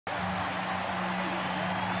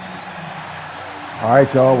All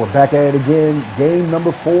right, y'all, we're back at it again. Game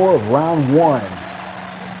number 4 of round 1.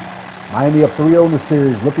 Miami up 3-0 in the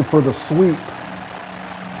series, looking for the sweep.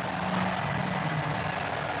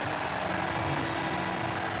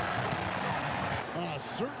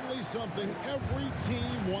 Certainly something every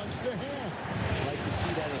team wants to have. I'd like to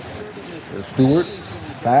see that assertiveness. There's Stewart,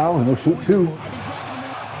 foul, and he'll shoot 2.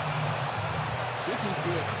 This is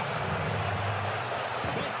good.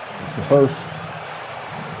 That's the first.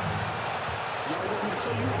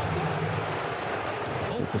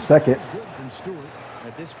 It's the second. Good from Stewart.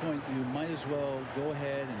 At this point, you might as well go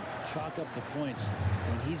ahead and chalk up the points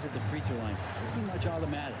when he's at the free throw line. Pretty much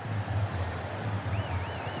automatic.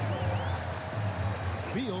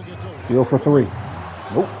 Beal gets over. Beal for 3.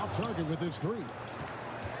 Nope. Off target with his 3.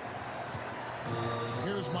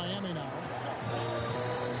 Here's Miami now.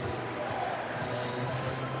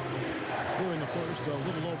 Here in the first, a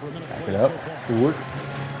little over a minute Back play it up. so far. Stewart.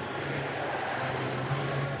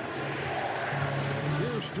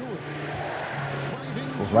 Here's Stewart.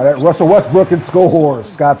 Goes right at Russell Westbrook and scores.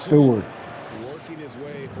 Scott Stewart. Working his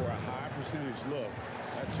way for a high percentage look.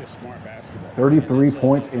 That's just smart basketball. 33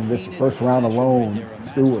 points in this first round alone.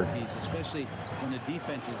 Stewart. Especially when the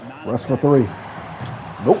defense is not. Russ for 3.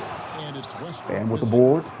 Nope. And it's Westbrook. And with the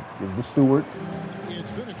board. Gives to Stewart.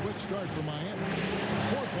 It's been a quick start for Miami.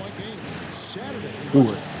 4-point game. Saturday.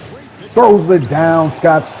 Stewart. Throws it down.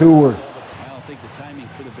 Scott Stewart. I don't think the timing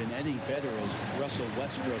could have been any better as Russell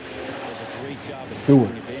Westbrook does a great job of Stewart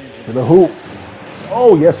taking advantage to the hoop.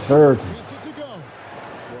 Oh, yes, sir. Well,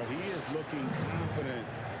 he is looking confident.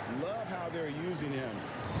 Love how they're using him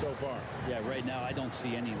so far. Yeah, right now I don't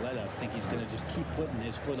see any let up. I think he's going to just keep putting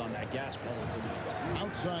his foot on that gas pedal tonight.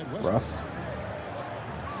 Outside Russ. Westbrook.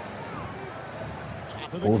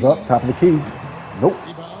 Pulls up, top of the key. Nope.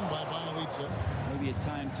 Rebound by Bielitsa. Maybe a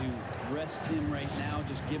time to rest him right now.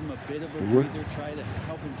 Just give him a bit of a breather. Try to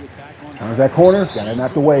help him get back on. Turns that corner. Got it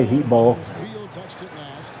out the way. Heat ball. Beal touched it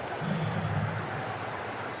last.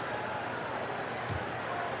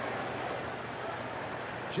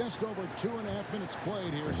 Just over 2.5 minutes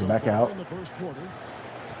played here so back far out. in the first quarter.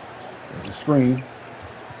 There's a screen.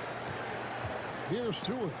 Here's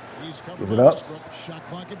Stewart. He's covered Give it by up. Westbrook. Shot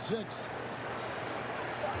clock at 6.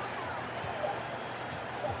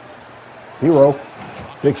 Hero.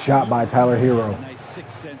 Big shot by Tyler Hero. Nice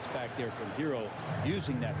 6 cents back there from Hero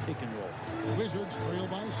using that pick and roll. Wizards trail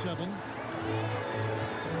by 7.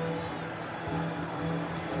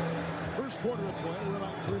 First quarter of play. We're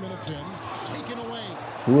about 3 minutes in. Taken away.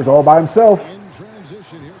 Stewart's all by himself. In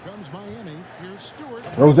transition, here comes Miami. Here's Stewart.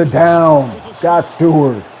 Throws it down. Scott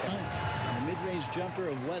Stewart. The mid-range jumper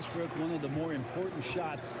of Westbrook, one of the more important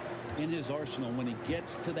shots in his arsenal. When he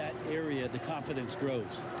gets to that area, the confidence grows.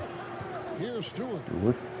 Here's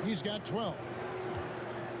Stewart. He's got 12.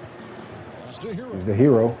 That's the Hero. He's the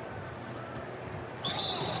Hero.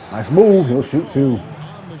 Nice move. He'll shoot 2.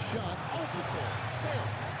 On the shot.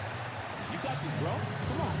 You got this, bro.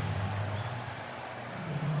 Come on.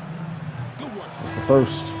 Good work. That's the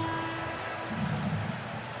first.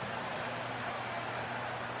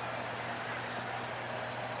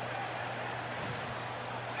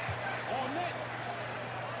 On net.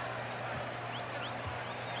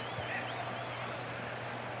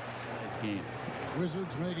 Game.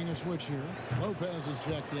 Wizards making a switch here. Lopez is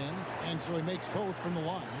checked in, and so he makes both from the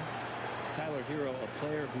line. Tyler Hero, a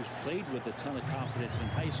player who's played with a ton of confidence in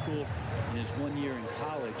high school and his 1 year in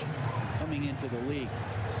college, coming into the league.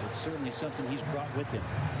 It's certainly something he's brought with him.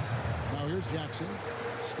 Now here's Jackson.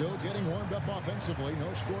 Still getting warmed up offensively.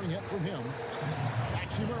 No scoring yet from him.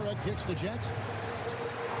 Hachimura kicks to Jackson.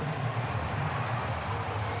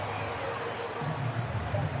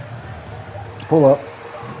 Pull up.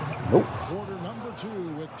 Nope. Quarter number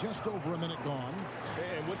 2 with just over a minute gone.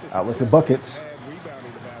 And with the Out with the buckets.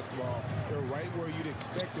 rebounding the basketball, they're right where you'd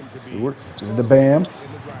expect them to be. Stewart to the Bam. In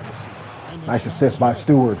the driver's seat. Nice assist by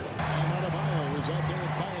Stewart.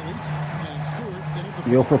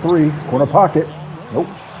 Beal for 3. Corner pocket. Nope.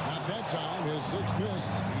 Not that time. His 6th miss.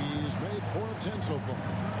 He's made 4 of 10 so far.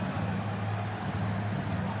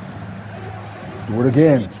 Stewart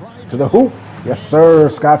again. To the hoop. Yes, sir.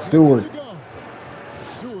 Scott Stewart.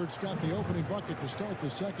 Stewart's got the opening bucket to start the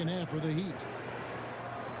second half for the Heat.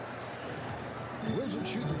 The Wizards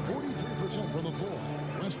shoots 43% from the floor.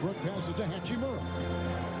 Westbrook passes to Hachimura.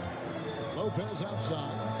 Lopez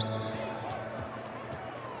outside.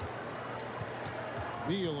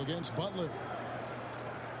 Beal against Butler.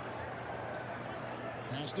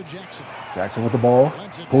 Pass to Jackson. Jackson with the ball.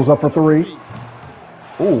 Pulls up for 3.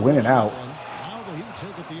 Ooh, in and out. Now the Heat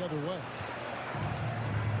take it the other way.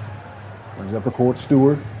 Brings up the court.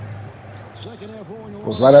 Stewart. Second half rolling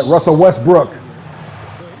goes right at Russell Westbrook.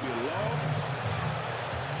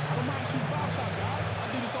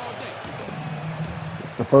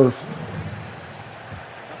 first.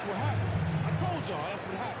 That's what happened. I told y'all that's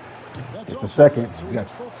what happened. It's the second. He's got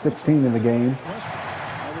 16 in the game. Well,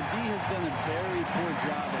 the D has done a very poor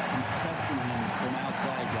job at contesting him from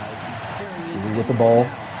outside, guys. He's tearing into With them the ball.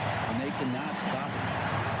 right now, and they cannot stop him.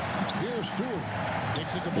 Here's Stewart.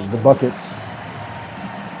 Takes it to The buckets.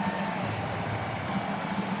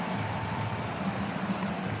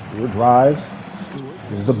 Stewart drives.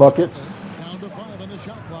 Here's the buckets. Down to 5 on the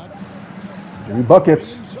shot clock. Jimmy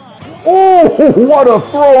Buckets. Oh, what a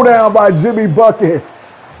throwdown by Jimmy Buckets.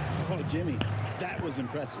 Oh, Jimmy, that was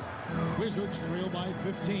impressive. Wizards trail by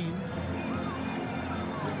 15.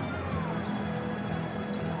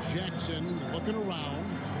 Jackson looking around.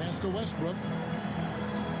 Pass to Westbrook.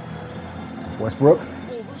 Westbrook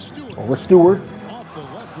Over Stewart. over Stewart. Off the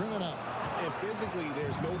left rim and out. And physically,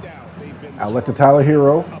 there's no doubt they've been the Outlet to stronger Tyler team.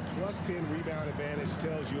 Hero. A +10 rebound advantage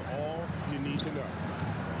tells you all you need to know.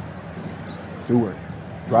 Stewart.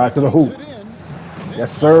 Drive to the Takes hoop. it in.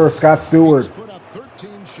 Yes, sir, Scott Stewart. He's put up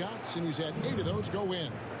 13 shots, and he's had 8 of those go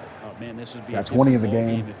in. Oh, man, this would be Got a 20 in different the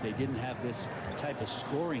ball game. if they didn't have this type of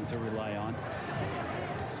scoring to rely on.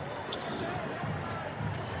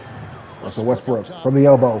 Russell Westbrook from the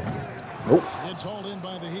elbow. Nope. It's hauled in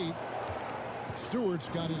by the Heat. Stewart's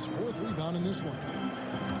got his 4th rebound in this one.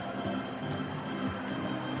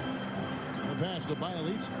 The pass to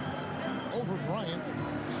Bialitz. Over Bryant.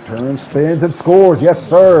 Turns, spins, and scores. Yes,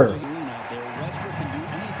 sir. Out there, Westbrook can do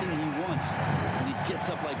anything he wants when he gets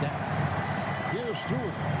up like that. Here's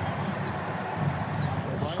Stewart.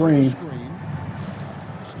 Screen.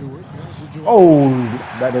 Stewart passes to Oh,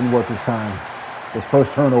 that didn't work this time. His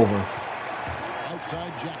first turnover.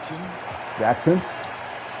 outside Jackson. Jackson.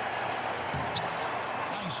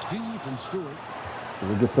 Nice D from Stewart.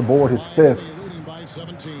 He gets the board, his 5th. Miami leading by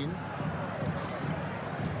 17.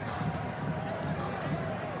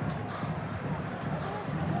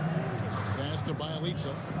 Pass to Bialitz.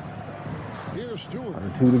 Here's Stewart.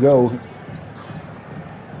 Under 2 to go.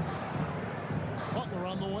 Butler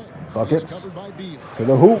on the way. Buckets. He's covered by Beal. To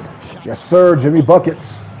the hoop. Yes, sir, Jimmy Buckets.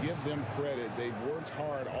 Give them credit. They've worked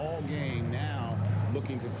hard all game, now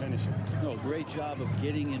looking to finish it. No, great job of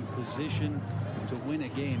getting in position to win a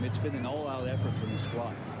game. It's been an all-out effort from the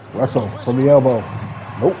squad. Russell from the elbow.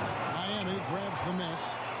 Nope. Miami grabs the miss.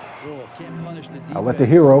 Oh, can't punish the defense Outlet to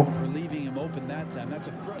Hero. for leaving him open that time. That's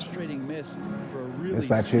a frustrating miss for a really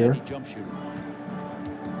Mismatch steady here. jump shooter.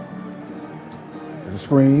 There's a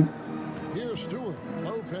screen. Here's Stewart.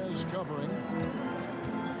 Lopez covering.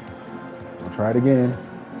 We'll try it again.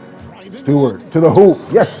 Driving Stewart in. to the hoop.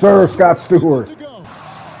 Yes, sir, Scott Stewart. To go.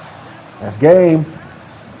 That's game.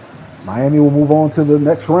 Miami will move on to the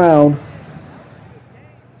next round.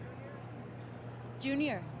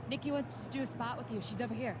 Junior, Nikki wants to do a spot with you. She's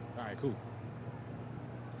over here. All right, cool.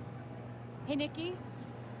 Hey, Nikki.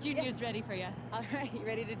 Junior's ready for you. All right, you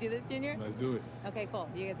ready to do this, Junior? Let's do it. Okay, cool.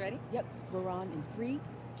 You guys ready? Yep. We're on in 3,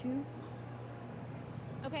 2.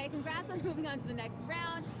 Okay, congrats on moving on to the next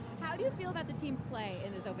round. How do you feel about the team's play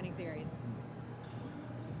in this opening series?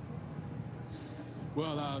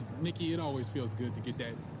 Well, Nikki, it always feels good to get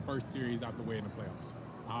that first series out the way in the playoffs.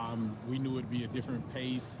 We knew it'd be a different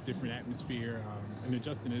pace, different atmosphere, and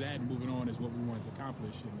adjusting to that and moving on is what we wanted to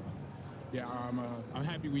accomplish. And yeah, I'm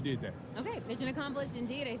happy we did that. Okay, mission accomplished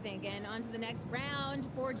indeed, I think. And on to the next round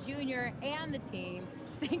for Junior and the team.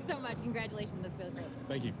 Thanks so much. Congratulations. This feels great.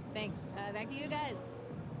 Thank you. Thanks. Back to you guys.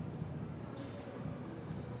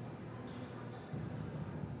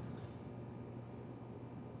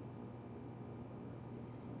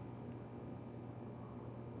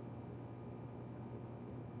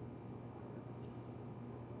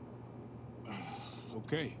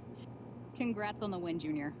 Okay. Congrats on the win,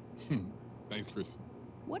 Junior. Thanks, Chris.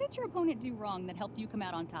 What did your opponent do wrong that helped you come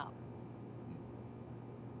out on top?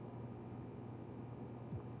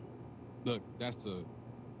 Look, that's a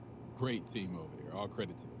great team over there. All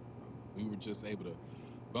credit to them. We were just able to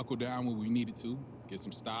buckle down when we needed to, get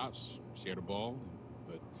some stops, share the ball.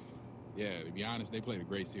 But yeah, to be honest, they played a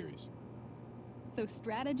great series. So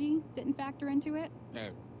strategy didn't factor into it? Yeah,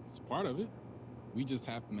 it's part of it. We just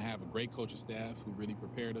happen to have a great coaching staff who really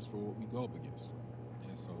prepared us for what we go up against.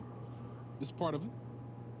 Yeah, so it's part of it.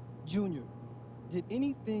 Junior, did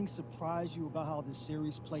anything surprise you about how this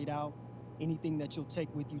series played out? Anything that you'll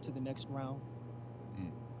take with you to the next round?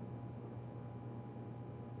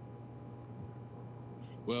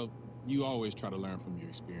 Well, you always try to learn from your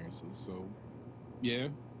experiences. So, yeah,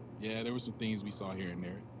 there were some things we saw here and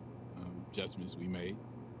there, adjustments we made.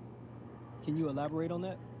 Can you elaborate on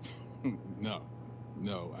that?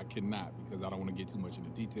 No, I cannot because I don't want to get too much into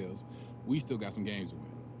details. We still got some games to win.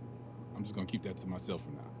 I'm just going to keep that to myself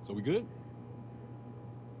for now. So we good?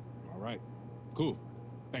 right. Cool.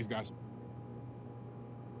 Thanks, guys.